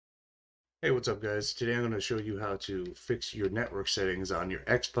Hey, what's up guys? Today I'm going to show you how to fix your network settings on your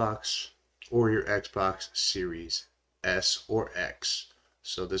Xbox or your Xbox Series S or X.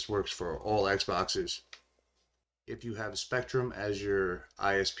 So this works for all Xboxes. If you have Spectrum as your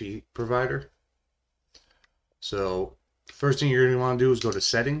ISP provider. So first thing you're going to want to do is go to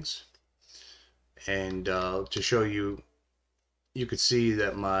settings, and to show you, you could see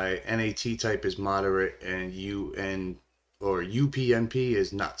that my NAT type is moderate and UPnP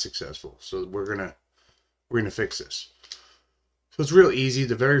is not successful. So we're gonna fix this. So it's real easy.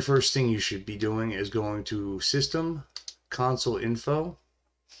 The very first thing you should be doing is going to System, Console Info,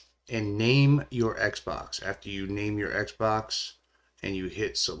 and name your Xbox. After you name your Xbox and you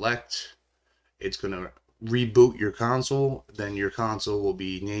hit select, it's going to reboot your console. Then your console will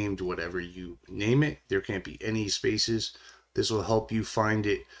be named whatever you name it. There can't be any spaces. This will help you find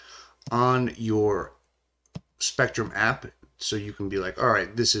it on your Spectrum app, so you can be like, all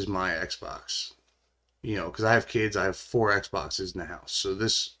right, this is my Xbox. You know, because I have kids, I have 4 Xboxes in the house, so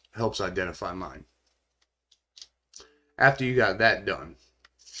this helps identify mine. After you got that done,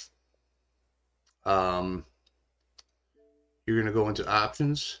 you're going to go into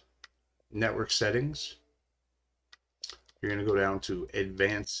Options, Network Settings. You're going to go down to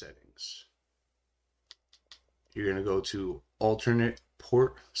Advanced Settings. You're going to go to Alternate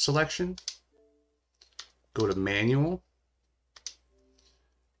Port Selection. Go to Manual.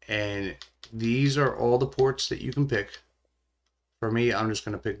 And these are all the ports that you can pick. For me, I'm just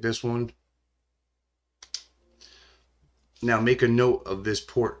going to pick this one. Now make a note of this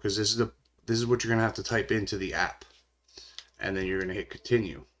port, because this is what you're going to have to type into the app. And then you're going to hit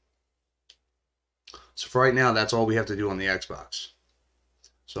continue. So for right now, that's all we have to do on the Xbox.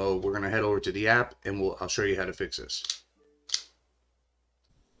 So we're going to head over to the app, and I'll show you how to fix this.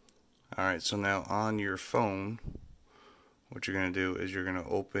 Alright, so now on your phone, what you're going to do is you're going to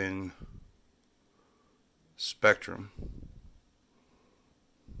open Spectrum.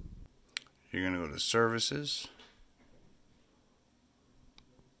 You're going to go to Services.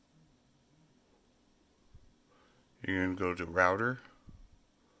 You're going to go to Router.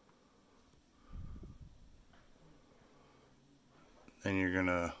 Then you're going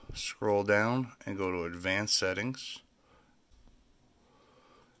to scroll down and go to Advanced Settings.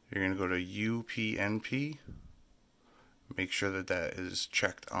 You're going to go to UPnP. Make sure that that is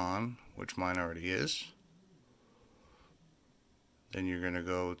checked on, which mine already is. Then you're going to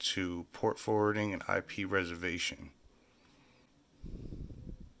go to Port Forwarding and IP Reservation.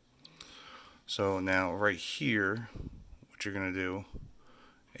 So now right here, what you're going to do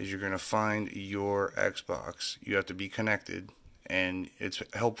is you're going to find your Xbox. You have to be connected, and it's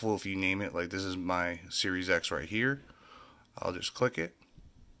helpful if you name it. Like, this is my Series X right here. I'll just click it,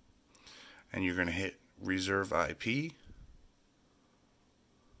 and you're going to hit Reserve IP.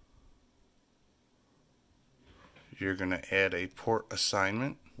 You're going to add a port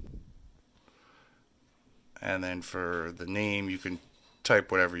assignment, and then for the name you can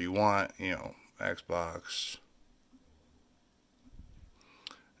type whatever you want, you know, Xbox.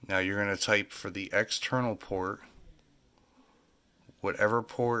 Now you're going to type for the external port whatever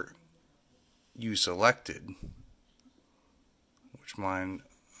port you selected, which mine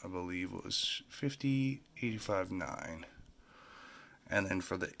I believe was 50.85.9, and then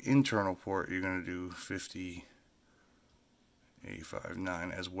for the internal port you're going to do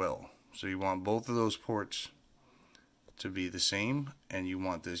 50.85.9 as well. So you want both of those ports to be the same, and you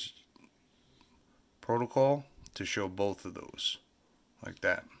want this protocol to show both of those, like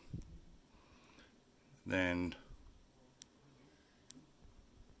that. Then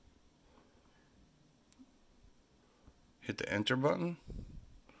hit the enter button.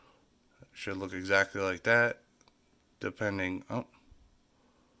 It should look exactly like that, depending. Oh,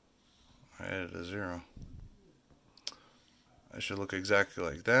 I added a 0. It should look exactly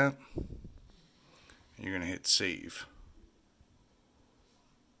like that. You're going to hit save.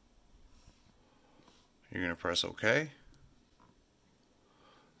 You're going to press OK.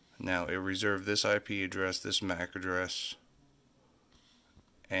 Now it reserved this IP address, this MAC address,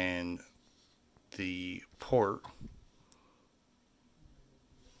 and the port.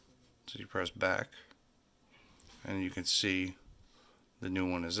 So you press back, and you can see the new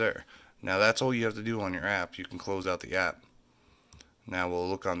one is there. Now that's all you have to do on your app. You can close out the app. Now we'll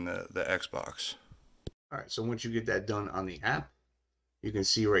look on the Xbox. Alright, so once you get that done on the app, you can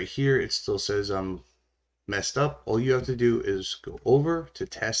see right here it still says I'm messed up. All you have to do is go over to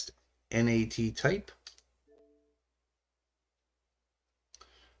test NAT type.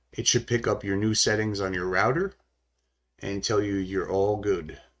 It should pick up your new settings on your router and tell you you're all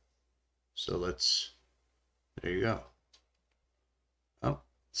good. So there you go. Oh,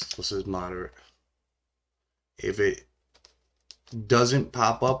 Still says moderate. If it doesn't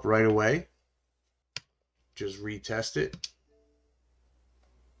pop up right away, just retest it.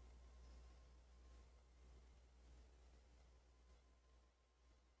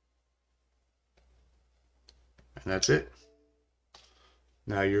 And that's it.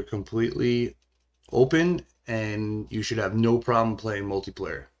 Now you're completely open and you should have no problem playing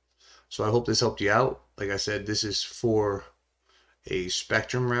multiplayer. So I hope this helped you out. Like I said, this is for a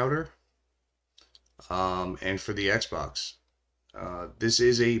Spectrum router and for the Xbox. This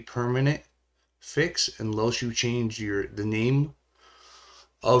is a permanent fix unless you change the name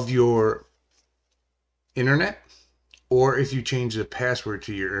of your internet, or if you change the password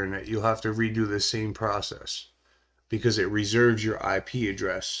to your internet, you'll have to redo the same process because it reserves your IP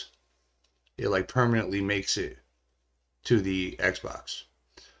address. It like permanently makes it to the Xbox.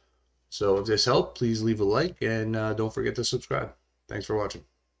 So if this helped, please leave a like and don't forget to subscribe. Thanks for watching.